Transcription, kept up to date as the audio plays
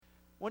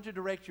I want to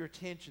direct your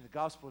attention to the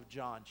Gospel of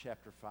John,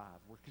 chapter 5.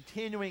 We're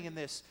continuing in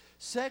this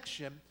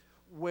section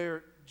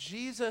where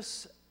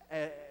Jesus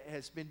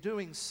has been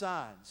doing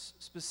signs.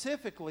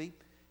 Specifically,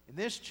 in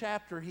this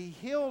chapter, he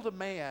healed a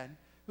man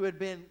who had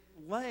been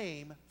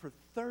lame for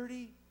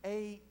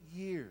 38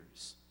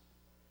 years.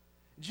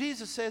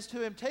 Jesus says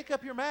to him, "Take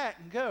up your mat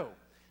and go."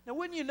 Now,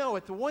 wouldn't you know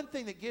it, the one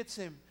thing that gets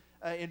him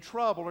in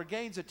trouble or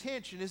gains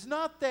attention is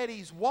not that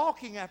he's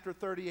walking after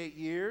 38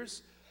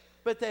 years,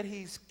 but that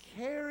he's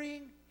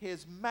carrying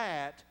his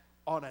mat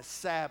on a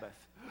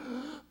Sabbath.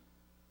 The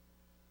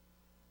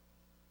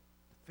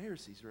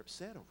Pharisees are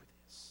upset over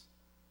this.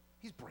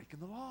 He's breaking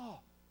the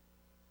law.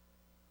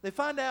 They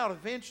find out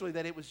eventually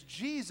that it was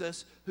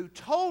Jesus who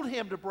told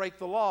him to break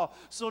the law.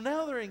 So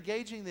now they're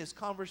engaging in this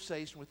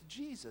conversation with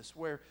Jesus,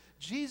 where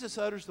Jesus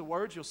utters the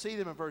words, you'll see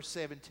them in verse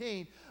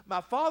 17,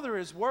 "My Father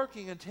is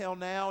working until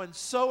now, and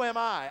so am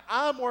I.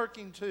 I'm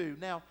working too."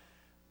 Now,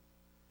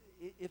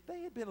 if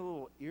they had been a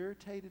little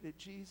irritated at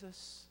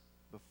Jesus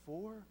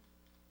before,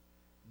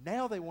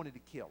 now they wanted to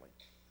kill him,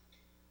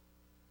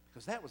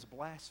 because that was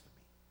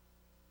blasphemy.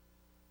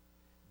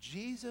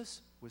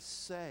 Jesus was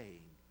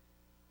saying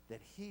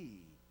that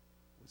he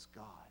was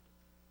God.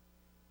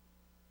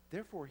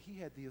 Therefore, he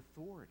had the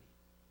authority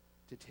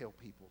to tell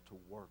people to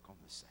work on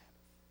the Sabbath.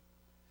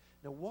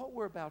 Now, what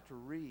we're about to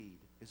read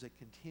is a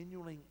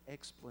continuing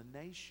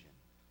explanation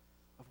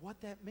of what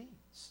that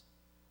means.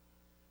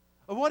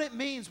 Of what it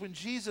means when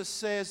Jesus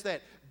says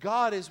that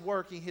God is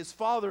working, his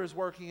Father is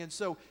working, and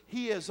so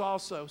he is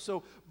also.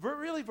 So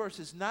really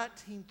verses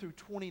 19 through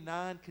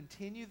 29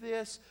 continue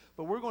this,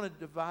 but we're going to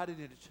divide it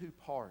into two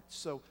parts.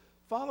 So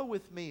follow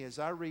with me as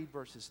I read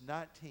verses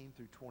 19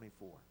 through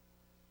 24.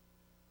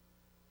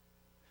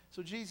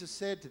 So Jesus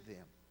said to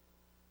them,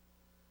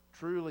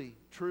 "Truly,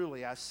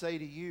 truly, I say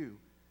to you,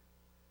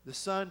 the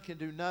Son can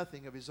do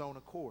nothing of his own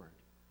accord,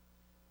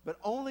 but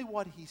only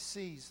what he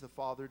sees the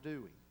Father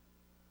doing.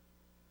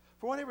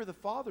 For whatever the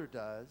Father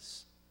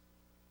does,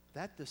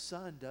 that the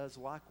Son does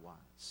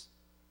likewise.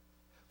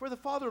 For the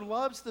Father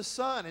loves the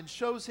Son and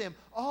shows him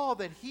all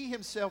that he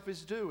himself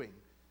is doing.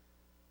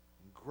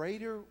 And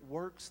greater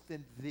works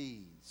than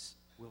these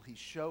will he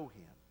show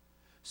him,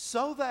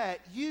 so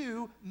that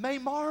you may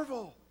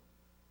marvel.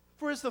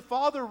 For as the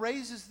Father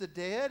raises the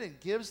dead and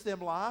gives them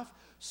life,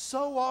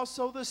 so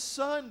also the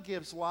Son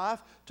gives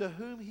life to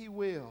whom he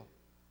will.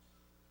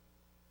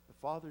 The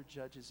Father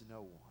judges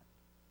no one,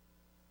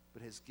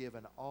 but has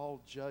given all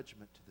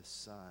judgment to the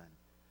Son,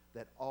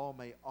 that all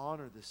may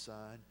honor the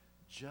Son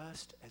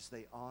just as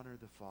they honor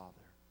the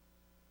Father.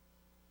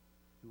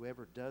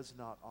 Whoever does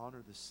not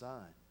honor the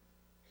Son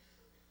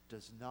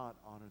does not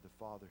honor the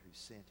Father who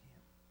sent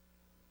him.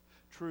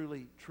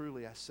 Truly,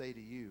 truly, I say to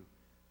you,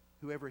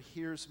 whoever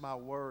hears my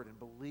word and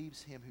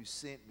believes him who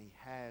sent me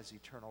has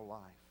eternal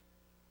life.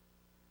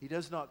 He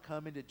does not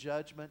come into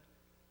judgment,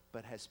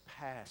 but has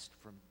passed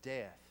from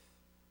death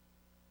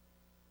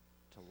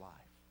to life."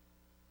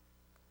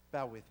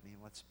 Bow with me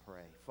and let's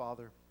pray.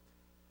 Father,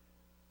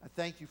 I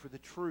thank you for the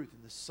truth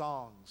in the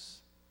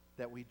songs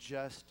that we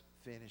just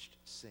finished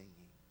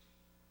singing.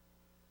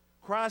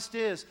 Christ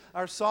is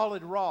our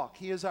solid rock.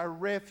 He is our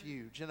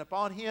refuge, and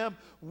upon him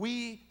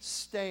we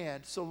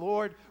stand. So,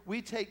 Lord,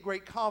 we take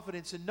great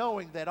confidence in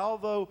knowing that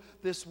although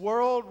this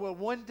world will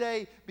one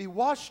day be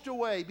washed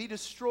away, be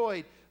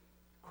destroyed,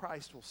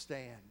 Christ will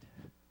stand.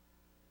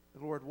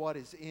 And Lord, what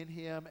is in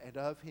him and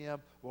of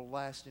him will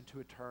last into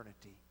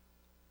eternity.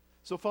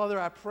 So, Father,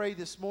 I pray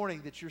this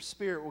morning that your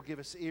Spirit will give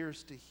us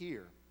ears to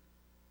hear.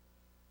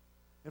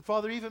 And,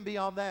 Father, even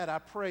beyond that, I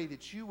pray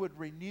that you would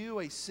renew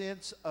a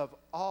sense of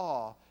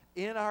awe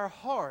in our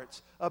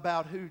hearts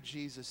about who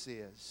Jesus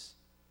is.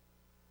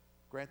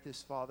 Grant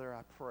this, Father,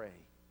 I pray,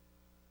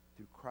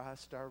 through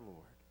Christ our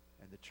Lord.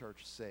 And the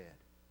church said,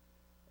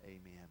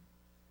 amen.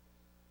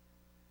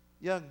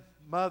 Young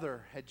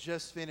mother had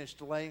just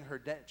finished laying her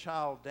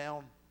child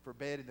down for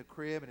bed in the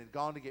crib and had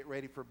gone to get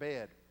ready for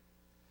bed.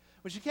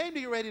 When she came to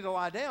get ready to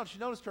lie down, she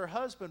noticed her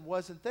husband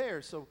wasn't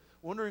there. So,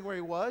 wondering where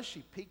he was,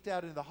 she peeked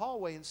out into the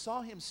hallway and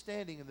saw him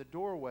standing in the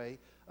doorway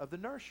of the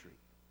nursery.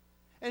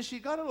 And she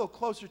got a little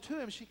closer to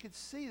him. She could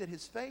see that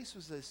his face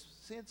was this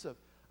sense of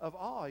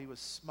awe. He was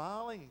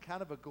smiling and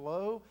kind of a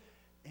glow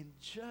and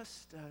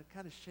just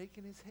kind of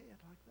shaking his head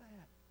like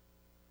that.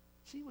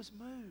 She was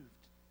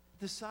moved at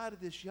the sight of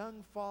this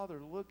young father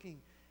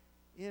looking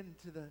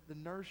into the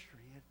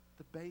nursery at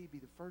the baby,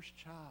 the first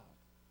child,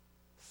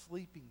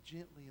 sleeping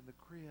gently in the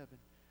crib. And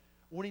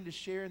wanting to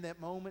share in that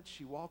moment,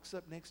 she walks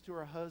up next to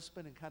her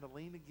husband and kind of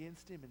leans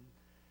against him and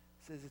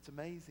says, "It's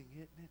amazing,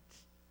 isn't it?"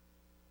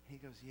 He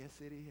goes,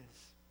 "Yes, it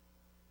is.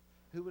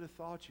 Who would have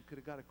thought you could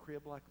have got a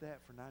crib like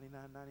that for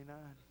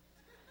 $99.99?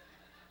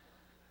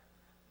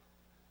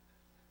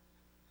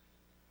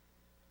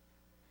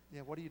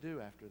 Yeah, what do you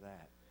do after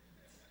that?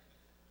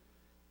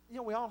 You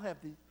know, we all have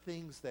the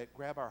things that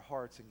grab our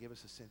hearts and give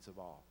us a sense of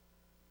awe.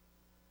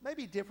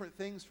 Maybe different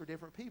things for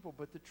different people,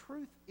 but the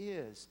truth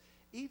is,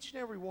 each and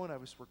every one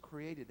of us were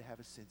created to have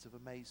a sense of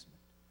amazement.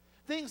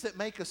 Things that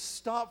make us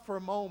stop for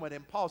a moment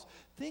and pause.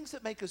 Things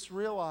that make us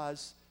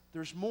realize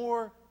There's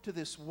more to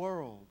this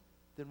world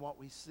than what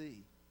we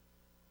see.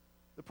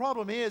 The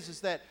problem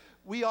is that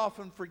we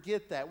often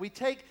forget that. We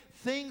take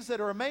things that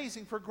are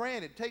amazing for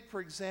granted. Take,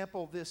 for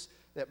example, this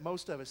that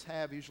most of us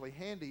have usually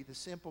handy, the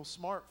simple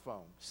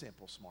smartphone.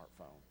 Simple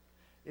smartphone.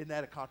 Isn't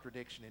that a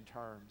contradiction in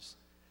terms?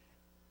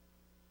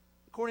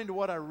 According to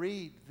what I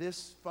read,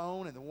 this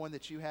phone and the one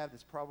that you have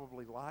that's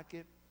probably like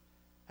it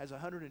has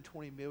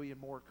 120 million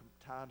more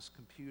times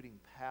computing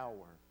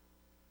power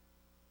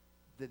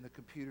than the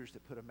computers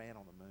that put a man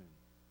on the moon.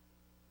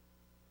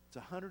 It's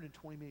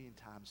 120 million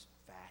times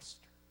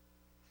faster.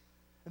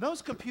 And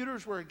those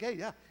computers were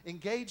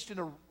engaged in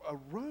a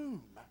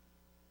room.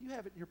 You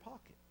have it in your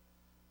pocket.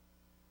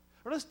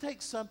 Or let's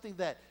take something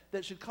that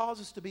should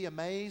cause us to be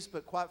amazed,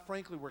 but quite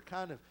frankly, we're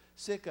kind of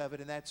sick of it,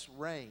 and that's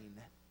rain.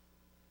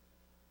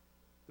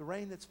 The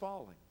rain that's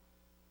falling.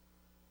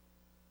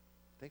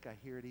 I think I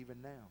hear it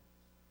even now.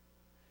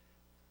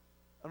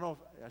 I don't know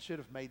if I should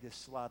have made this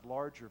slide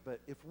larger,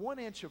 but if 1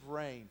 inch of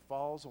rain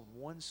falls on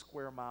 1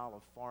 square mile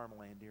of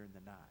farmland during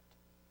the night,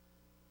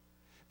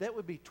 that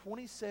would be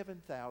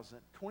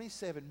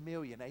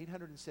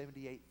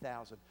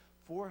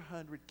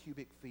 27,878,400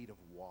 cubic feet of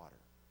water.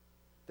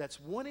 That's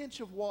 1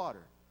 inch of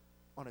water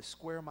on a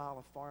square mile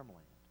of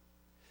farmland.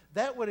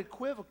 That would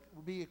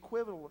be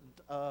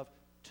equivalent of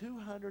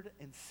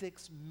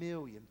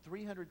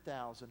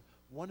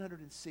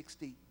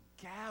 206,300,160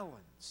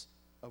 gallons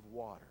of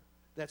water.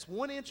 That's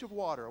 1 inch of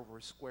water over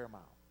a square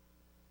mile,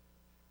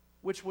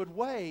 which would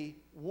weigh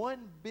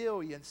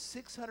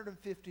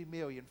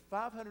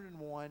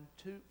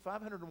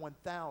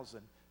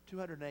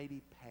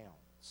 1,650,501,280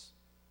 pounds.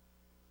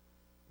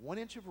 1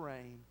 inch of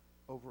rain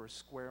over a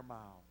square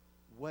mile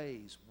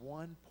weighs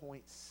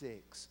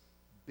 1.6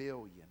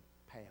 billion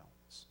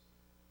pounds.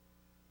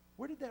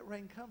 Where did that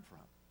rain come from?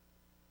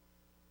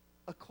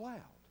 A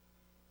cloud.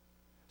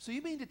 So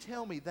you mean to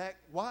tell me that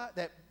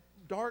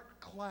dark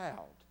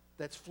cloud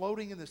that's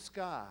floating in the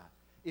sky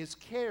is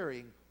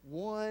carrying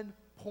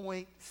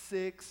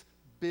 1.6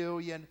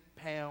 billion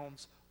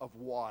pounds of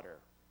water?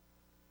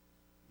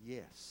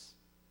 Yes.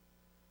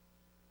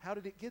 How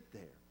did it get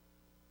there?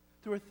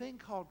 Through a thing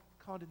called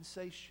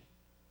condensation,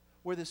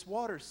 where this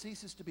water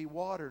ceases to be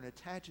water and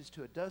attaches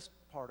to a dust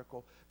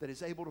particle that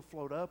is able to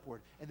float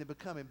upward and then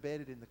become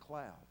embedded in the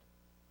cloud.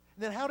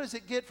 And then how does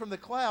it get from the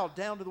cloud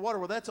down to the water?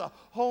 Well, that's a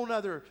whole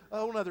nother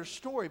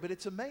story, but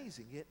it's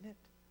amazing, isn't it?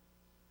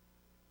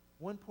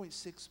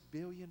 1.6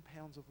 billion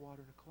pounds of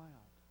water in a cloud.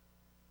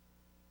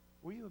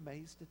 Were you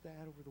amazed at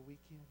that over the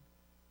weekend?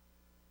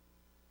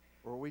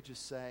 Or are we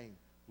just saying,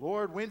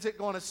 Lord, when's it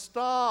going to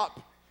stop?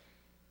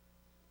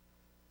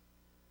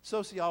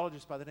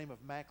 Sociologist by the name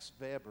of Max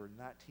Weber in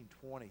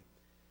 1920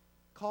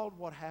 called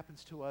what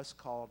happens to us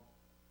called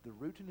the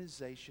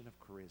routinization of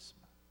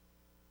charisma.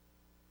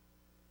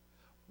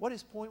 What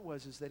his point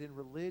was is that in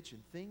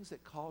religion, things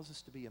that cause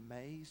us to be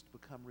amazed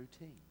become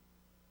routine.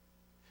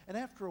 And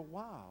after a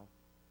while,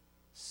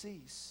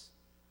 cease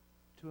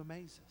to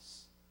amaze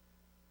us.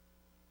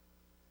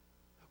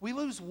 We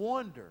lose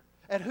wonder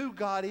at who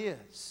God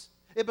is.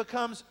 It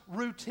becomes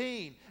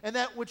routine. And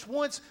that which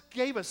once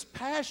gave us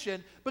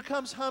passion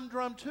becomes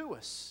humdrum to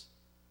us.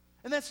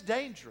 And that's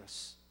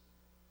dangerous.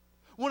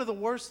 One of the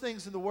worst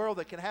things in the world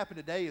that can happen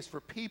today is for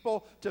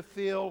people to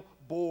feel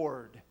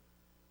bored. Isn't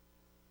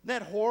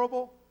that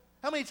horrible?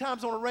 How many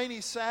times on a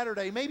rainy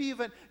Saturday, maybe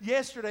even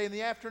yesterday in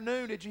the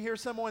afternoon, did you hear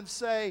someone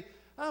say,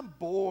 I'm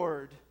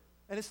bored?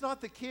 And it's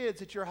not the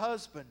kids, it's your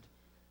husband.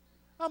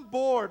 I'm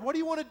bored. What do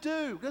you want to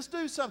do? Let's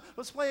do something.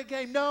 Let's play a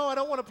game. No, I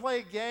don't want to play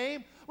a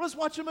game. Well, let's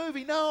watch a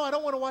movie. No, I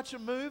don't want to watch a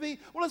movie.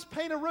 Well, let's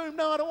paint a room.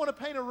 No, I don't want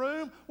to paint a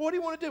room. What do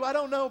you want to do? I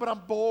don't know, but I'm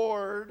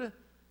bored.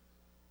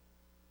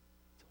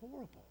 It's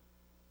horrible.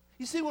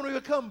 You see, when we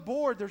become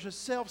bored, there's a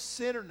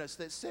self-centeredness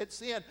that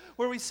sets in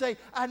where we say,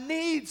 I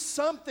need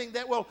something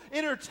that will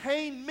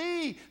entertain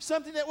me,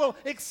 something that will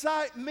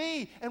excite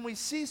me. And we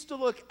cease to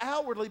look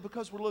outwardly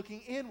because we're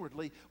looking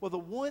inwardly. Well, the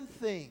one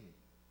thing,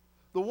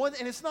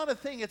 and it's not a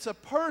thing, it's a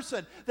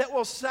person that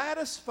will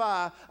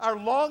satisfy our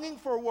longing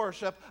for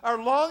worship,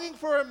 our longing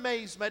for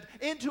amazement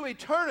into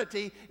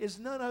eternity is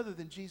none other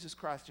than Jesus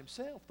Christ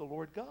Himself, the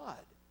Lord God.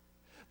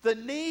 The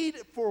need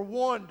for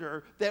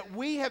wonder that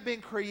we have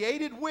been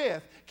created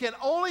with can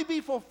only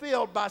be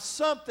fulfilled by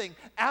something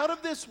out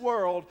of this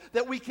world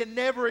that we can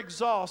never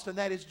exhaust, and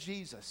that is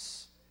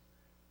Jesus.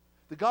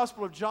 The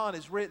Gospel of John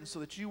is written so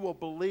that you will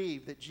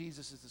believe that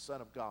Jesus is the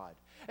Son of God.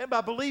 And by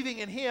believing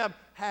in Him,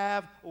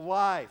 have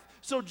life.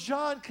 So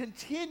John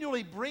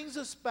continually brings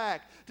us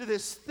back to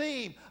this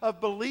theme of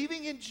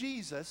believing in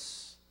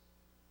Jesus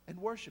and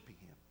worshiping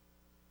Him.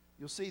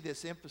 You'll see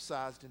this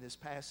emphasized in this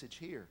passage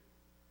here.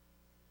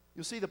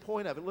 You'll see the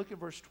point of it. Look at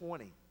verse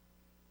 20.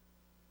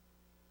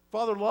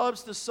 Father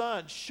loves the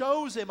Son,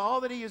 shows Him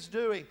all that He is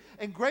doing,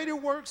 and greater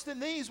works than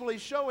these will He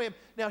show Him.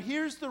 Now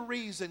here's the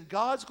reason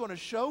God's going to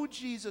show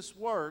Jesus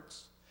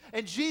works,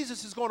 and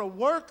Jesus is going to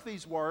work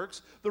these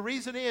works. The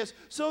reason is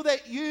so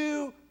that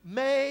you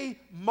may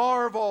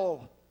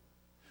marvel.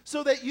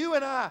 So that you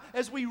and I,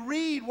 as we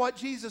read what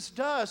Jesus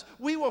does,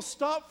 we will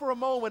stop for a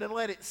moment and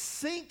let it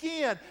sink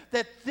in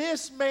that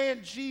this man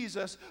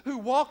Jesus, who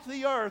walked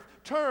the earth,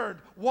 turned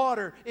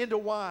water into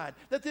wine.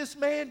 That this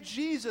man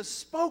Jesus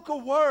spoke a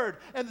word,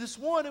 and this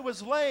one who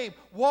was lame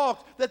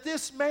walked. That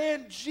this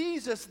man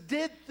Jesus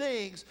did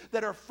things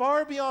that are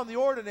far beyond the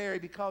ordinary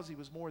because he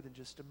was more than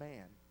just a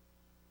man.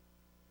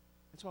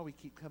 That's why we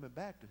keep coming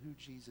back to who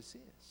Jesus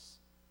is.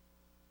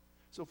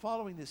 So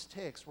following this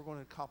text, we're going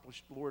to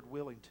accomplish, Lord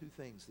willing, two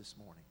things this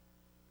morning.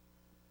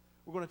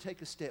 We're going to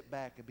take a step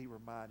back and be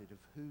reminded of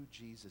who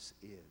Jesus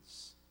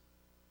is.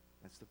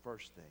 That's the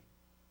first thing.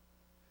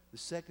 The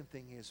second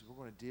thing is we're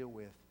going to deal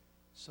with,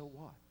 so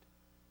what?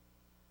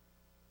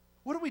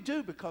 What do we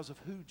do because of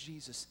who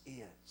Jesus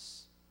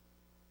is?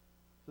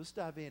 Let's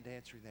dive into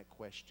answering that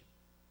question.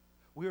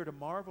 We are to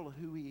marvel at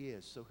who he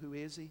is. So who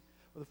is he?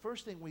 Well, the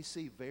first thing we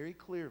see very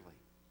clearly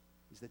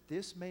is that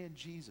this man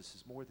Jesus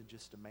is more than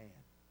just a man.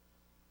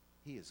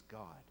 He is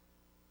God.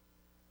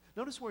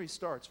 Notice where he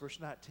starts, verse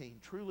 19.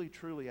 Truly,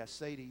 truly, I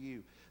say to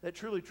you. That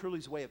truly, truly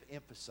is a way of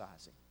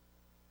emphasizing.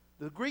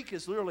 The Greek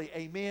is literally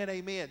amen,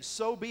 amen.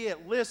 So be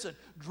it. Listen,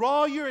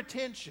 draw your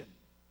attention.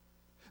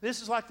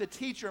 This is like the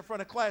teacher in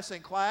front of class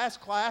saying, class,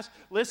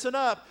 listen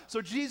up.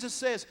 So Jesus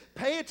says,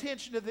 pay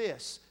attention to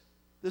this.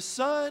 The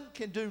Son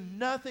can do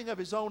nothing of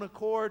his own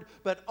accord,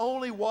 but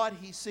only what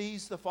he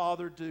sees the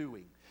Father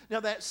doing.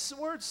 Now that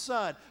word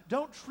Son,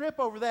 don't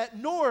trip over that,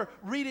 nor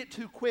read it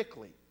too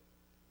quickly.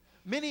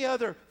 Many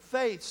other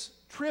faiths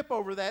trip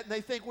over that, and they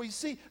think, well, you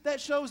see,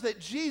 that shows that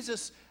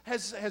Jesus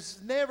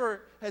has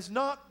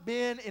not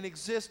been in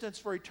existence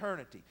for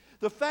eternity.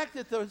 The fact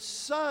that the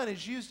Son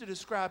is used to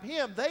describe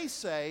him, they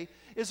say,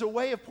 is a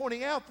way of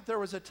pointing out that there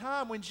was a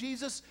time when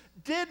Jesus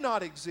did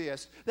not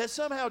exist, that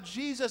somehow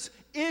Jesus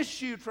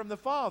issued from the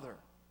Father.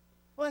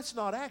 Well, that's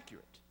not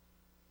accurate.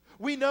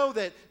 We know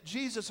that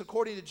Jesus,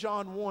 according to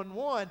John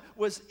 1:1,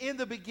 was in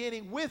the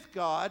beginning with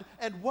God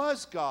and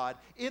was God.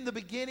 In the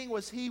beginning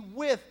was he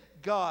with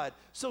God.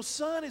 So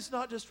Son is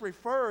not just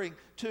referring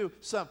to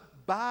some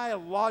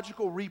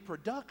biological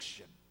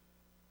reproduction.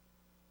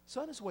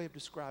 Son is a way of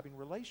describing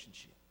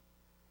relationship,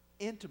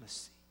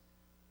 intimacy.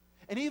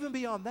 And even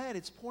beyond that,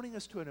 it's pointing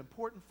us to an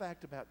important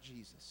fact about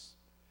Jesus.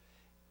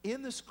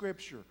 In the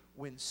Scripture,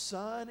 when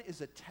Son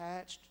is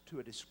attached to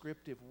a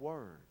descriptive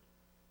word,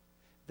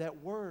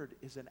 that word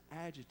is an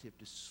adjective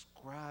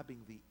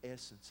describing the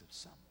essence of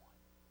someone.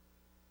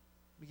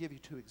 Let me give you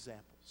two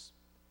examples.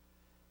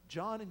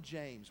 John and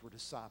James were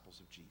disciples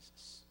of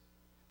Jesus.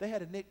 They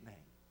had a nickname,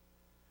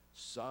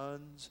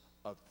 Sons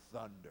of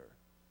Thunder.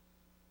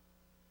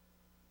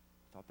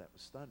 I thought that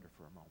was thunder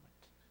for a moment.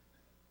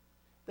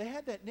 They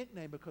had that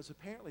nickname because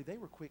apparently they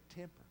were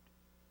quick-tempered,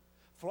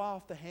 fly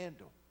off the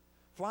handle,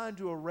 fly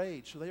into a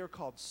rage, so they are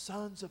called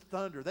Sons of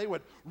Thunder. They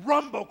would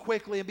rumble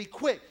quickly and be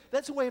quick.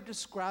 That's a way of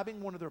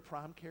describing one of their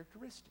prime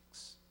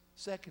characteristics.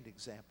 Second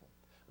example,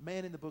 a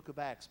man in the book of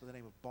Acts by the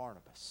name of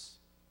Barnabas.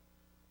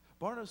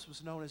 Barnabas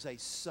was known as a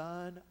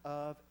son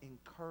of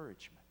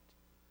encouragement.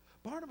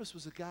 Barnabas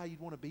was a guy you'd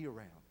want to be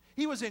around.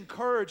 He was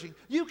encouraging.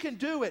 You can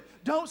do it.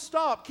 Don't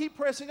stop. Keep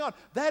pressing on.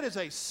 That is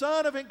a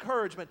son of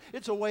encouragement.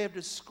 It's a way of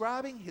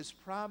describing his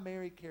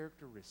primary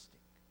characteristic.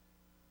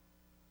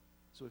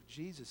 So if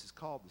Jesus is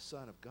called the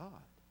Son of God,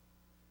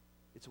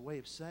 it's a way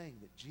of saying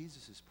that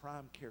Jesus'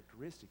 prime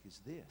characteristic is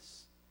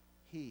this: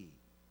 he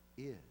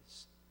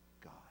is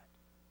God.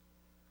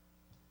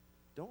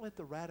 Don't let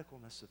the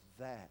radicalness of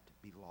that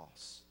be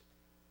lost.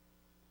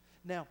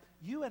 Now,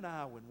 you and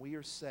I, when we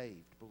are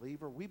saved,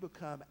 believer, we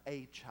become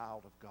a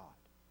child of God.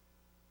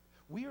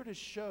 We are to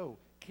show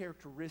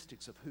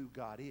characteristics of who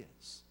God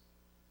is.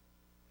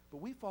 But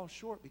we fall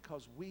short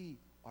because we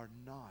are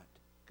not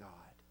God.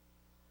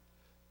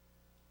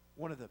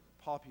 One of the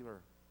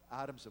popular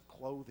items of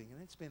clothing,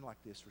 and it's been like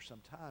this for some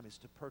time, is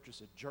to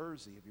purchase a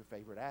jersey of your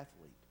favorite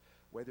athlete,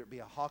 whether it be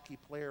a hockey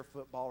player,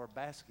 football, or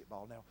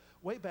basketball. Now,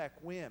 way back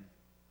when,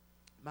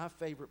 my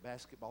favorite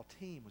basketball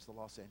team was the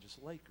Los Angeles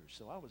Lakers.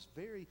 So I was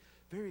very,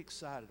 very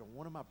excited on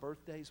one of my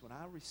birthdays when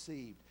I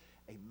received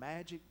a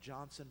Magic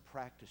Johnson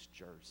practice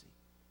jersey.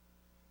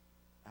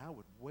 I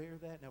would wear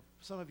that. Now,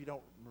 some of you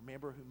don't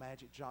remember who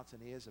Magic Johnson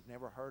is, have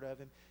never heard of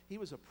him. He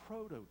was a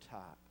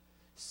prototype,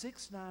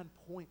 6'9"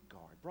 point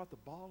guard, brought the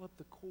ball up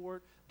the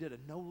court, did a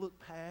no-look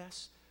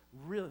pass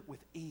really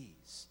with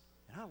ease.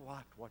 And I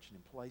liked watching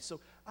him play.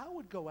 So I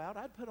would go out,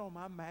 I'd put on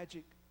my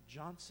Magic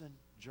Johnson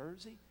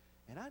jersey,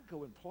 and I'd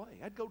go and play.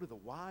 I'd go to the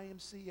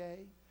YMCA.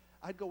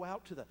 I'd go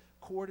out to the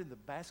court in the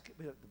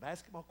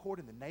basketball court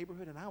in the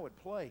neighborhood, and I would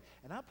play.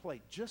 And I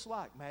played just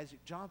like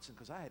Magic Johnson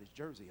because I had his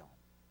jersey on.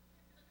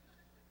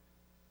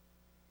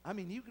 I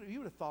mean, you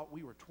would have thought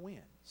we were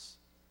twins.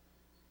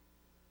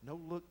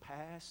 No-look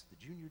pass, the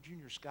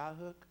junior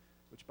skyhook,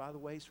 which, by the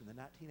way, is from the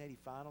 1980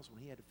 finals when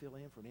he had to fill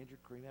in for an injured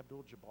Kareem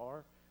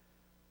Abdul-Jabbar.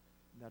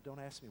 Now, don't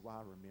ask me why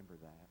I remember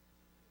that.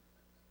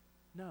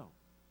 No.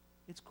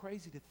 It's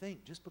crazy to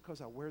think just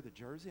because I wear the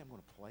jersey, I'm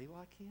going to play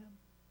like him.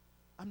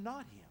 I'm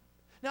not him.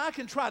 Now, I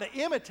can try to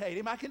imitate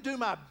him. I can do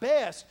my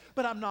best,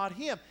 but I'm not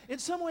him. In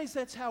some ways,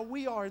 that's how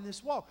we are in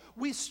this walk.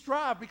 We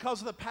strive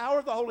because of the power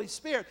of the Holy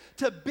Spirit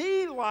to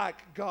be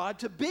like God,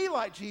 to be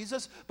like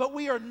Jesus, but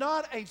we are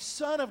not a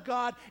son of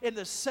God in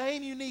the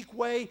same unique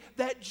way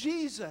that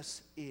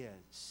Jesus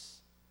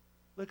is.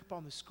 Look up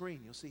on the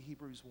screen. You'll see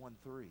Hebrews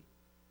 1:3.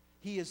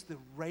 He is the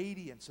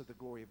radiance of the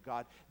glory of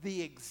God,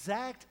 the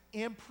exact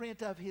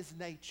imprint of his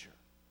nature.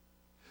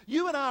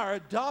 You and I are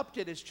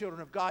adopted as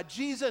children of God.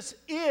 Jesus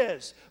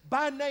is,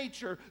 by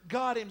nature,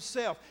 God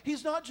himself.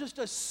 He's not just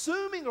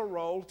assuming a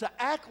role to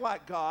act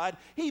like God.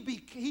 He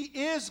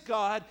is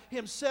God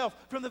himself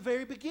from the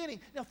very beginning.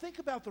 Now think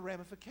about the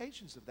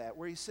ramifications of that,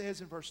 where he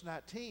says in verse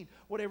 19,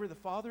 whatever the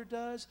Father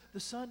does, the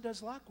Son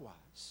does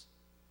likewise.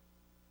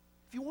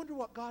 If you wonder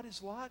what God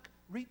is like,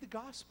 read the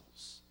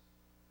Gospels.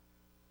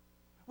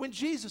 When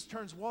Jesus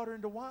turns water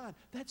into wine,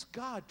 that's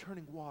God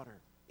turning water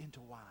into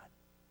wine.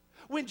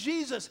 When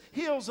Jesus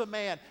heals a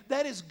man,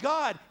 that is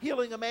God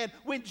healing a man.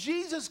 When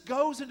Jesus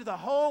goes into the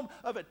home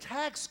of a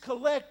tax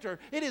collector,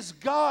 it is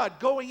God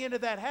going into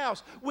that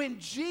house. When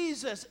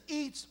Jesus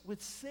eats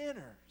with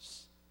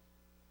sinners,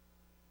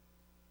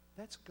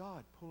 that's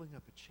God pulling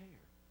up a chair.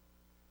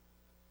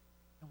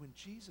 And when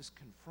Jesus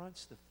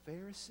confronts the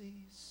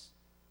Pharisees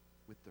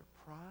with their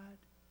pride,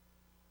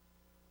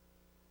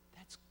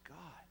 that's God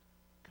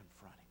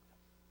confronting them.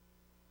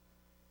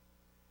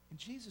 And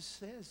Jesus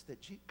says that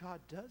God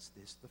does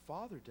this, the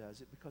Father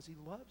does it, because he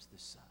loves the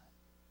Son.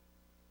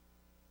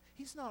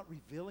 He's not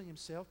revealing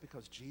himself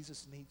because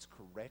Jesus needs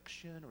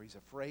correction or he's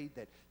afraid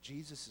that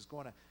Jesus is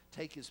going to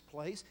take his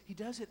place. He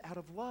does it out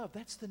of love.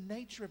 That's the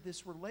nature of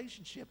this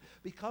relationship.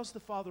 Because the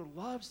Father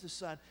loves the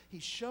Son, he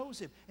shows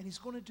him, and he's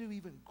going to do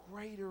even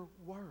greater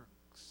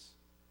works.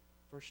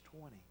 Verse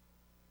 20.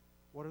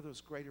 What are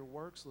those greater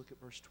works? Look at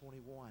verse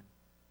 21.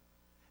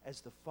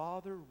 As the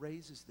Father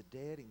raises the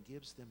dead and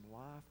gives them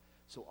life,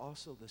 so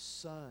also the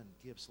Son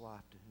gives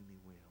life to whom he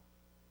will.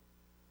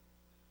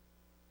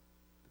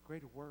 The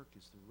greater work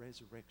is the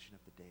resurrection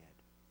of the dead.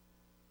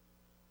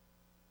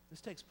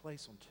 This takes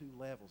place on two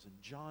levels, and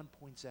John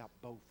points out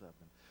both of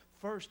them.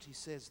 First, he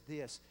says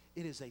this,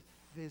 it is a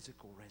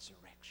physical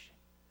resurrection.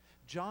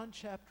 John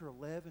chapter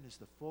 11 is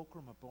the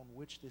fulcrum upon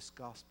which this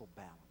gospel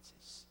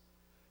balances.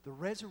 The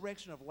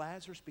resurrection of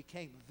Lazarus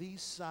became the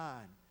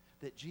sign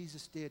that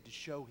Jesus did to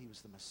show he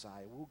was the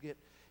Messiah. We'll get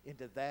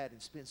into that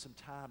and spend some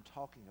time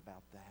talking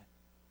about that.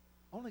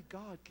 Only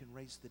God can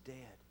raise the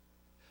dead.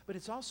 But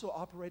it's also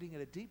operating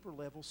at a deeper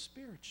level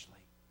spiritually.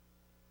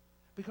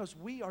 Because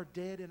we are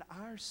dead in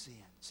our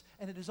sins.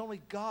 And it is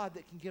only God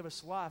that can give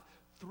us life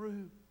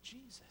through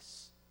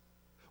Jesus.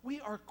 We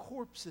are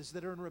corpses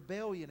that are in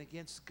rebellion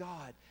against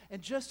God.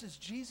 And just as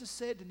Jesus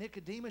said to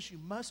Nicodemus, you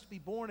must be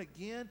born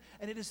again.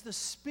 And it is the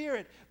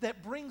Spirit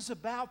that brings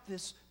about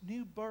this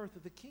new birth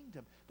of the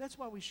kingdom. That's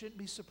why we shouldn't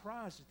be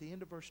surprised at the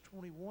end of verse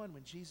 21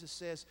 when Jesus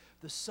says,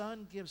 the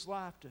Son gives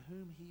life to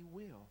whom he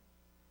will.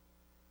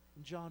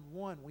 In John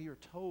 1, we are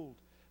told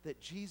that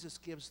Jesus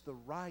gives the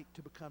right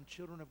to become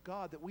children of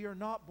God. That we are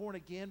not born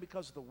again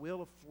because of the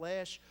will of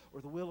flesh or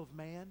the will of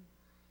man.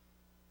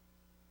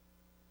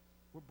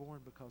 We're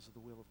born because of the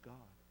will of God.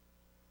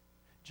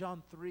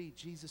 John 3,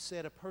 Jesus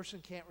said, a person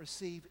can't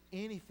receive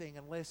anything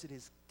unless it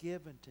is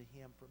given to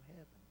him from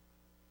heaven.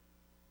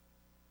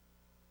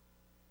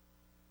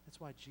 That's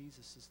why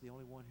Jesus is the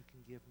only one who can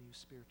give new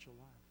spiritual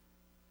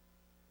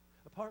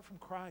life. Apart from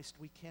Christ,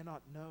 we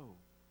cannot know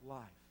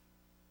life.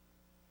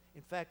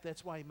 In fact,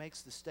 that's why he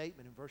makes the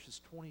statement in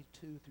verses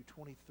 22 through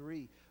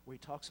 23 where he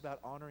talks about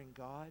honoring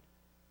God.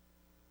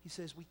 He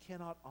says we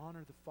cannot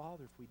honor the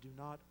Father if we do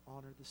not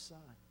honor the Son.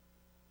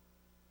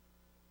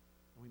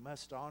 We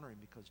must honor him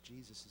because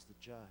Jesus is the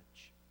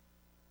judge.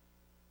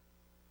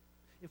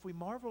 If we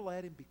marvel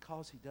at him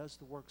because he does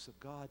the works of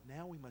God,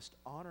 now we must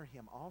honor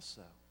him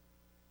also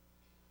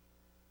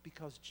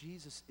because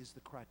Jesus is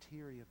the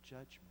criteria of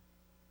judgment.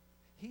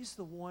 He's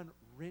the one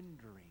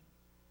rendering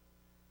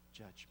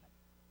judgment.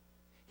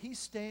 He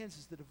stands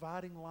as the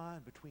dividing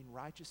line between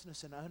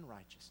righteousness and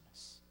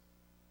unrighteousness.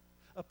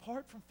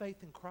 Apart from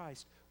faith in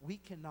Christ, we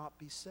cannot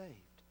be saved.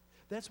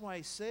 That's why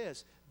he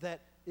says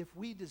that if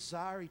we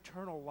desire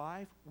eternal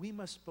life, we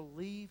must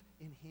believe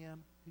in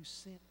him who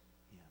sent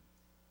him.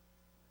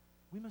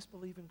 We must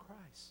believe in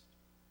Christ.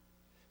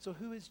 So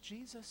who is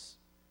Jesus?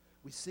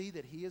 We see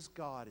that he is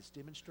God as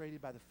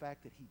demonstrated by the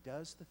fact that he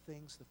does the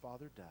things the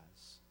Father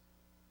does.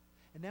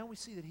 And now we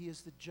see that he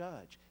is the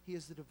judge. He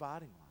is the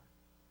dividing line.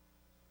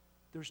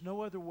 There's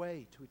no other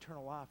way to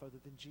eternal life other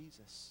than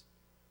Jesus.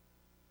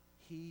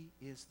 He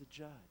is the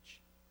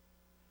judge.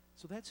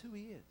 So that's who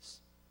he is.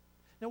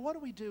 Now, what do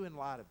we do in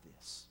light of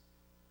this?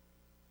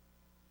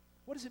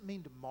 What does it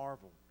mean to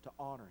marvel, to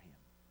honor him?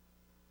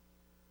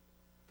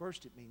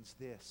 First, it means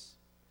this.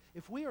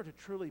 If we are to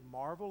truly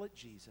marvel at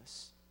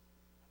Jesus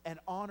and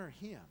honor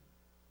him,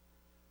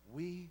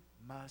 we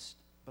must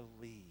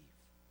believe.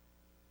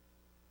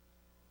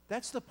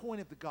 That's the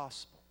point of the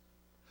gospel.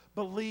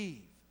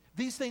 Believe.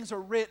 These things are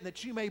written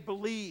that you may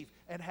believe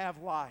and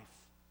have life.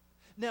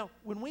 Now,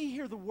 when we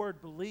hear the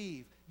word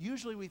believe,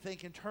 usually we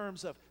think in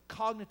terms of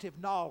cognitive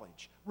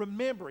knowledge,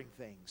 remembering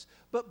things.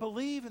 But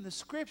believe in the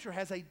Scripture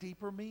has a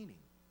deeper meaning.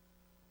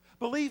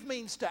 Believe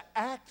means to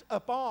act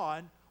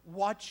upon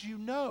what you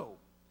know.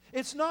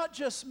 It's not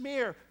just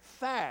mere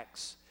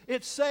facts.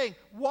 It's saying,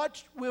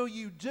 what will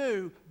you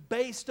do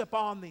based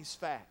upon these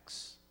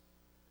facts?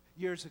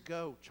 Years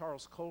ago,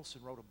 Charles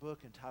Colson wrote a book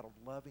entitled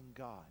Loving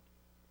God.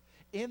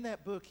 In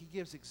that book, he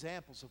gives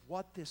examples of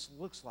what this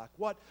looks like,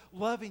 what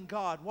loving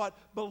God, what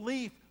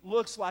belief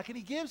looks like. And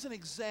he gives an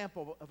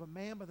example of a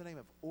man by the name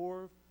of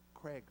Orv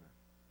Krager.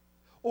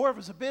 Orv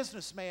was a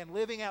businessman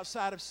living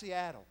outside of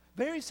Seattle,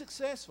 very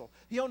successful.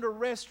 He owned a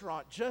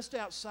restaurant just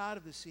outside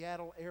of the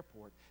Seattle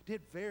airport,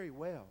 did very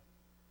well.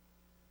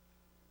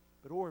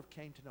 But Orv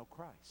came to know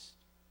Christ,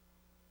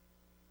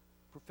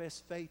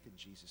 professed faith in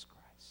Jesus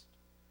Christ,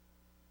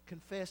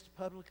 confessed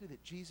publicly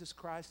that Jesus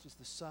Christ is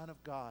the Son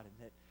of God and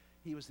that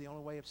He was the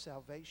only way of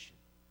salvation.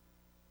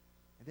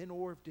 And then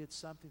Orv did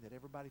something that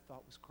everybody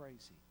thought was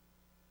crazy.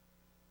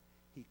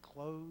 He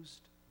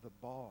closed the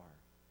bar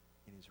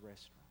in his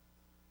restaurant.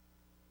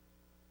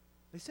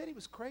 They said he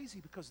was crazy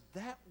because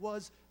that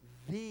was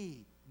the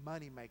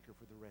moneymaker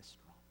for the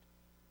restaurant.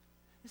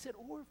 They said,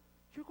 Orv,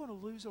 you're going to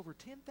lose over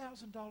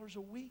 $10,000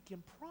 a week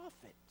in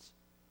profit.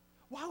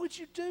 Why would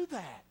you do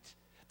that?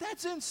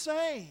 That's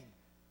insane.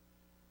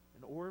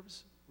 And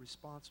Orv's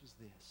response was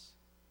this: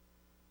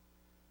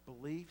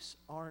 beliefs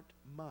aren't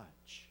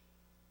much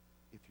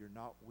if you're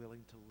not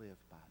willing to live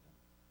by them.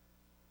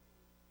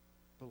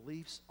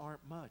 Beliefs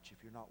aren't much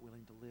if you're not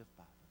willing to live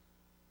by them.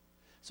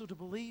 So to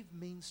believe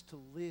means to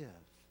live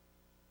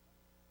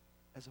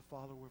as a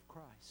follower of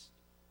Christ.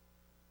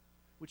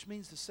 Which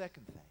means the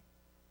second thing.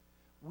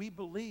 We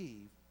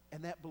believe,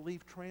 and that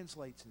belief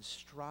translates in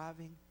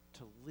striving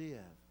to live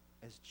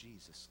as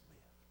Jesus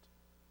lived.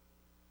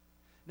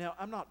 Now,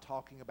 I'm not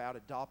talking about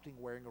adopting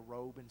wearing a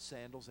robe and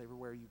sandals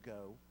everywhere you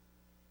go.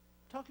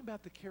 I'm talking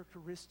about the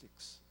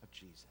characteristics of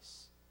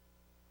Jesus.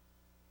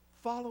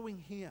 Following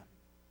Him.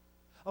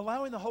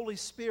 Allowing the Holy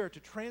Spirit to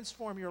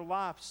transform your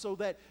life so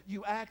that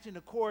you act in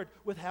accord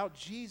with how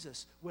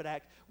Jesus would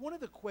act. One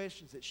of the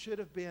questions that should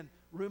have been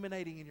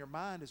ruminating in your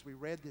mind as we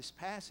read this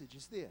passage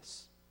is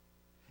this: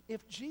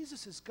 if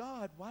Jesus is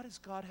God, why does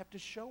God have to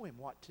show Him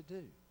what to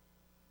do?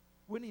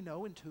 Wouldn't He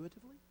know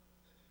intuitively?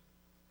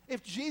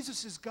 If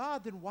Jesus is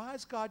God, then why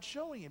is God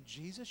showing Him?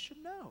 Jesus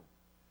should know.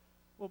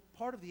 Well,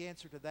 part of the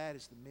answer to that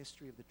is the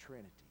mystery of the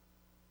Trinity.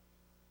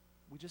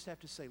 We just have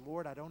to say,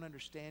 Lord, I don't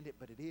understand it,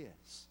 but it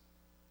is.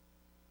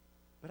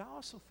 But I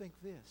also think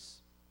this: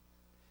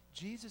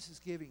 Jesus is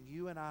giving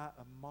you and I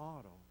a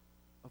model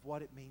of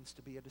what it means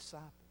to be a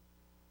disciple.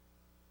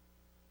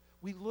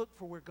 We look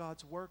for where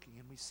God's working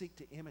and we seek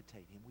to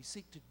imitate Him. We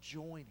seek to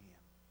join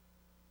Him.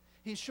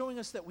 He's showing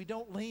us that we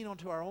don't lean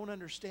onto our own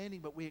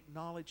understanding, but we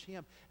acknowledge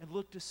Him and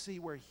look to see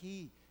where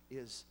He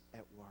is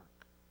at work.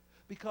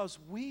 Because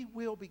we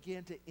will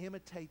begin to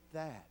imitate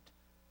that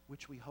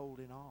which we hold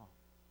in awe.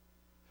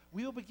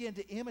 We will begin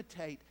to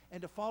imitate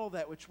and to follow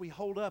that which we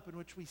hold up and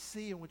which we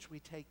see and which we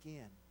take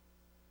in.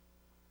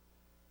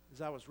 As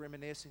I was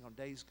reminiscing on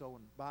days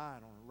going by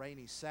and on a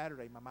rainy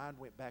Saturday, my mind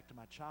went back to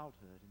my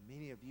childhood, and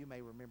many of you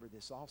may remember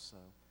this also.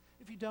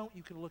 If you don't,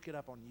 you can look it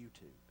up on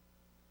YouTube.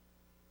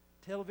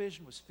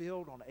 Television was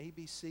filled on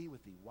ABC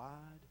with the wide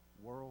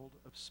world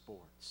of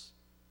sports.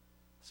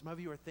 Some of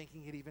you are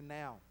thinking it even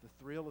now. The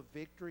thrill of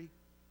victory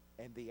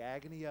and the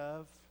agony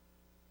of,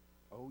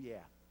 oh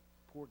yeah,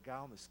 poor guy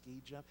on the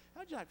ski jump.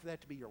 How'd you like for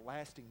that to be your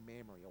lasting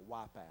memory, a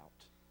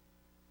wipeout?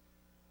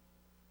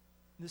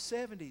 In the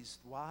 70s,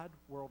 the wide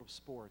world of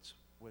sports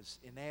was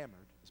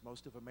enamored, as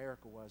most of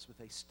America was, with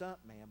a stunt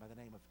man by the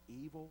name of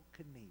Evel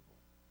Knievel.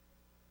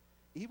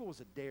 Evel was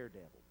a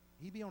daredevil.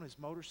 He'd be on his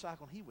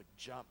motorcycle and he would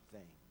jump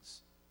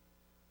things.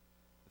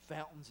 The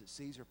fountains at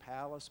Caesar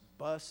Palace,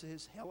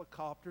 buses,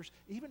 helicopters,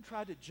 even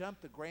tried to jump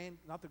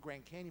not the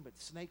Grand Canyon, but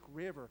the Snake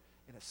River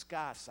in a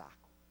sky cycle.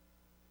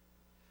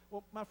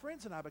 Well, my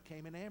friends and I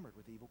became enamored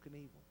with Evel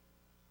Knievel.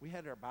 We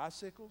had our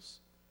bicycles,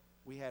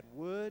 we had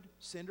wood,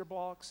 cinder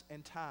blocks,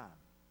 and time.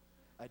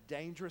 A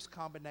dangerous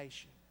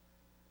combination.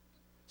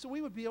 So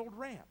we would build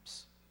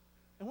ramps,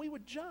 and we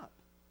would jump,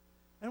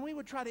 and we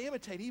would try to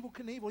imitate Evel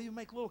Knievel, even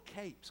make little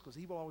capes, because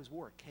Evel always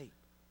wore a cape.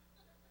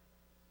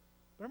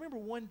 But I remember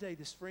one day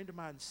this friend of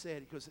mine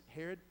said, he goes,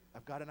 Herod,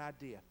 I've got an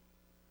idea.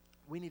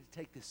 We need to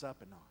take this up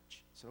a notch.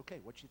 I said, okay,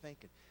 what you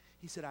thinking?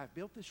 He said, I've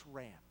built this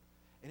ramp,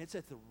 and it's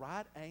at the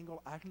right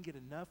angle. I can get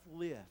enough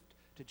lift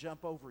to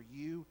jump over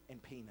you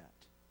and Peanut.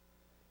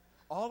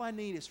 All I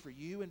need is for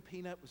you and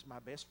Peanut, was my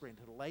best friend,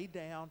 to lay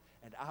down,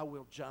 and I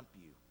will jump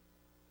you.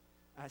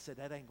 I said,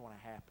 that ain't going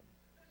to happen.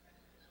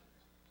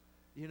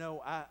 You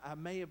know, I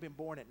may have been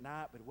born at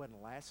night, but it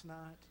wasn't last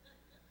night.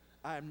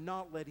 I am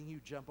not letting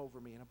you jump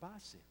over me in a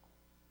bicycle.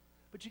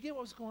 But you get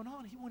what was going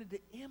on? He wanted to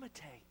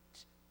imitate.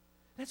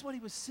 That's what he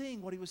was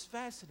seeing, what he was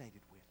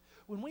fascinated with.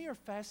 When we are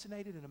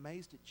fascinated and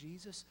amazed at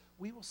Jesus,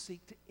 we will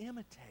seek to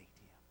imitate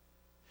him.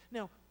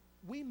 Now,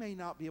 We may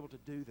not be able to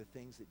do the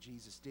things that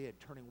Jesus did,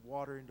 turning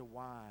water into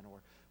wine or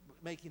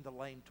making the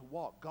lame to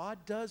walk. God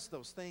does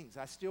those things.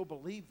 I still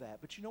believe that.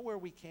 But you know where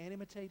we can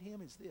imitate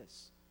Him is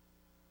this: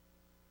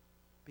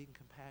 being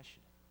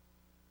compassionate.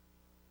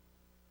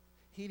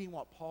 Heeding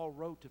what Paul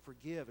wrote, to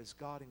forgive as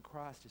God in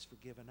Christ has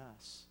forgiven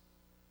us.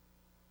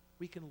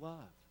 We can love,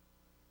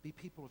 be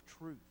people of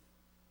truth.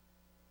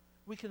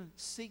 We can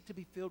seek to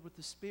be filled with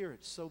the Spirit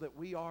so that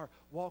we are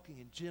walking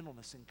in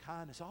gentleness and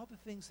kindness, all the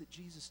things that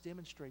Jesus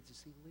demonstrates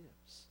as He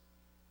lives.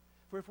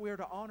 For if we are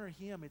to honor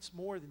Him, it's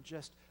more than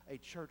just a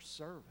church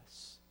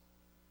service.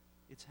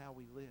 It's how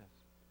we live.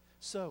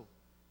 So,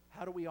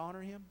 how do we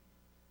honor Him?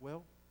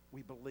 Well,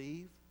 we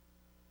believe,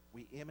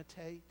 we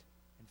imitate,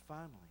 and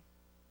finally,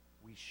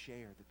 we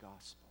share the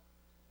gospel.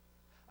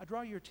 I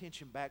draw your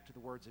attention back to the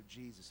words of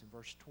Jesus in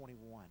verse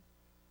 21.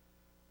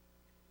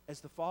 As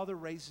the Father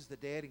raises the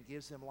dead and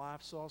gives them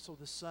life, so also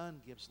the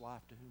Son gives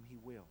life to whom He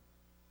will.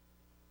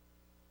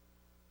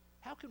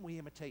 How can we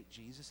imitate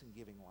Jesus in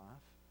giving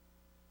life?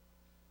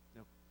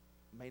 Now,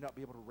 may not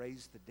be able to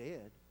raise the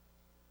dead,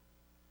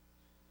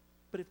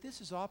 but if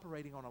this is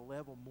operating on a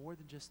level more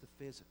than just the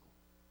physical,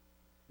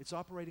 it's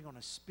operating on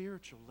a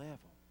spiritual level,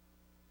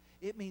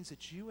 it means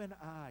that you and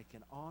I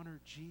can honor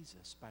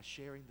Jesus by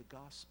sharing the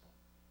gospel.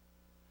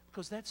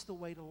 Because that's the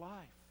way to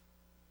life.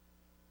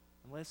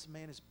 Unless a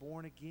man is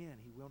born again,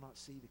 he will not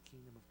see the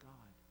kingdom of God.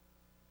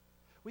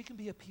 We can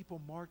be a people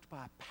marked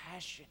by a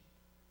passion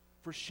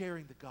for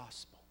sharing the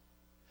gospel,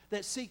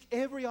 that seek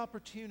every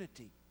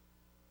opportunity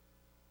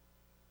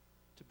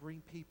to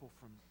bring people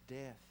from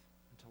death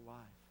into life.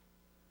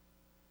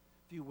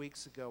 A few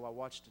weeks ago, I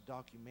watched a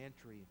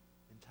documentary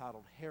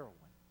entitled Heroin.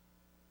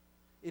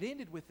 It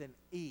ended with an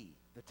E.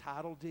 The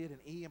title did, an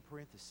E in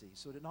parentheses.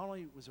 So it not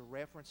only was a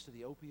reference to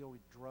the opioid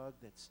drug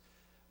that's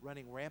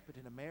running rampant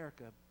in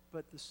America,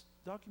 but this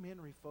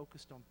documentary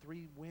focused on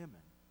 3 women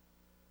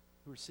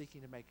who are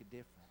seeking to make a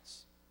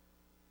difference.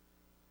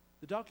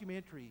 The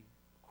documentary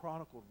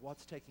chronicled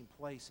what's taking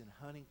place in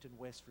Huntington,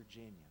 West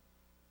Virginia.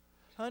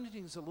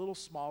 Huntington is a little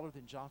smaller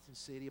than Johnson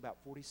City, about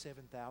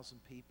 47,000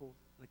 people,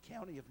 in a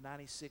county of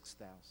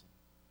 96,000.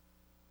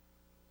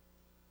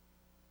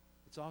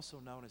 It's also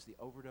known as the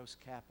overdose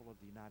capital of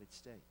the United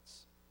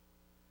States.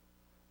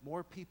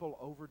 More people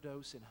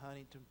overdose in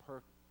Huntington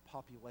per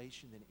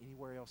population than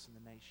anywhere else in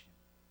the nation.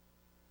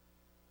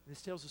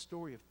 This tells the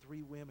story of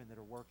 3 women that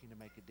are working to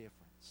make a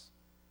difference.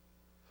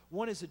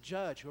 One is a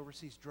judge who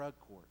oversees drug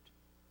court.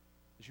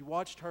 As you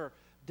watched her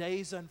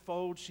days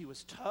unfold, she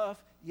was tough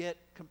yet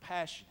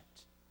compassionate,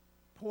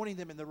 pointing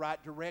them in the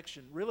right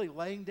direction, really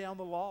laying down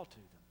the law to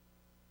them.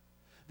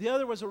 The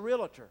other was a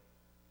realtor,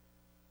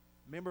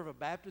 member of a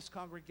Baptist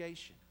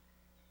congregation,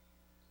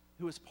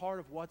 who was part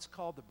of what's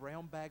called the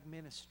Brown Bag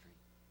Ministry,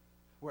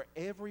 where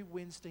every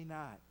Wednesday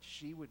night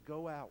she would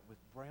go out with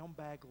brown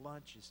bag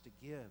lunches to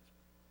give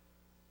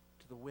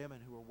to the women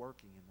who were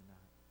working in the night,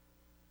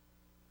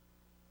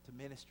 to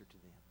minister to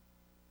them.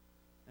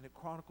 And it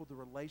chronicled the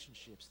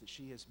relationships that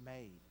she has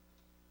made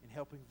in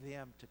helping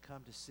them to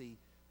come to see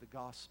the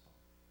gospel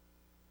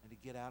and to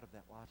get out of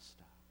that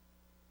lifestyle.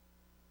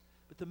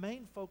 But the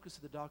main focus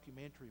of the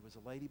documentary was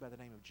a lady by the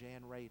name of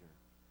Jan Rader.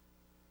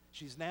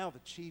 She's now the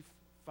chief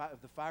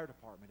of the fire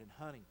department in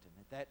Huntington.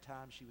 At that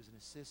time, she was an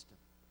assistant.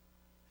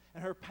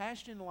 And her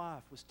passion in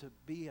life was to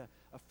be a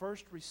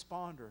first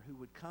responder who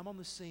would come on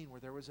the scene where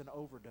there was an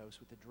overdose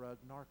with the drug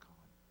Narcan.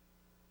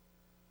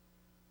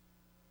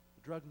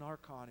 The drug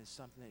Narcan is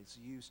something that's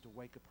used to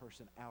wake a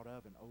person out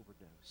of an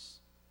overdose.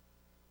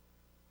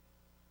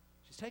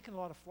 She's taken a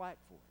lot of flack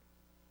for it.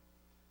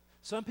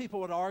 Some people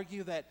would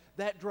argue that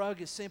that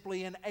drug is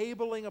simply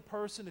enabling a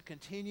person to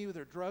continue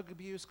their drug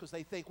abuse because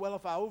they think, well,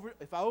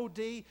 if I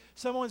OD,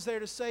 someone's there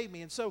to save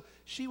me. And so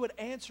she would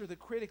answer the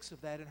critics of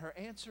that, and her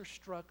answer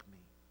struck me.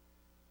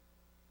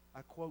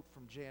 I quote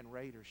from Jan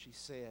Rader. She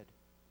said,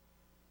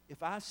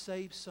 "If I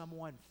save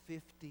someone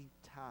 50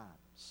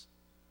 times,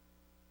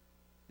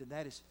 then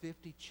that is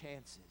 50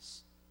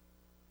 chances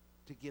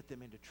to get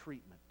them into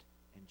treatment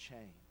and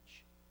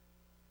change.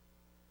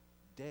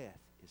 Death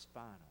is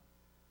final.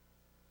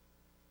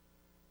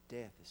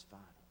 Death is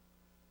final."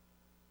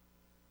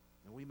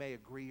 Now, we may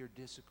agree or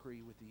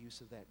disagree with the use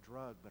of that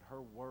drug, but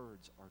her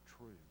words are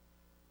true.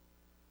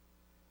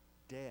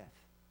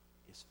 Death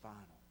is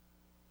final.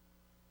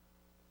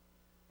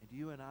 And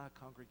you and I,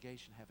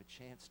 congregation, have a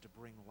chance to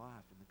bring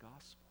life in the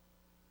gospel.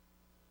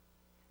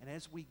 And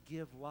as we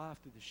give life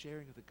through the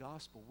sharing of the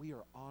gospel, we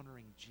are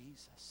honoring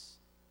Jesus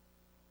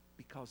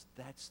because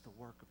that's the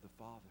work of the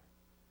Father.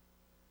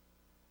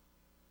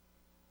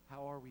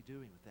 How are we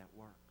doing with that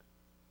work?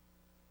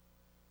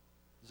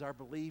 Does our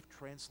belief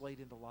translate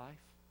into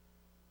life?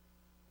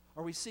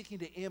 Are we seeking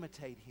to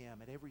imitate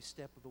Him at every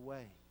step of the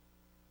way?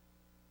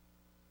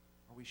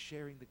 Are we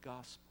sharing the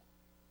gospel?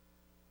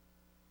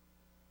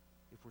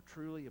 If we're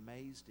truly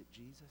amazed at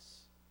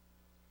Jesus,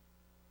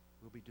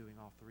 we'll be doing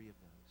all 3 of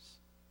those.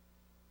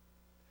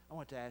 I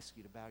want to ask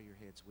you to bow your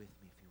heads with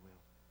me, if you will.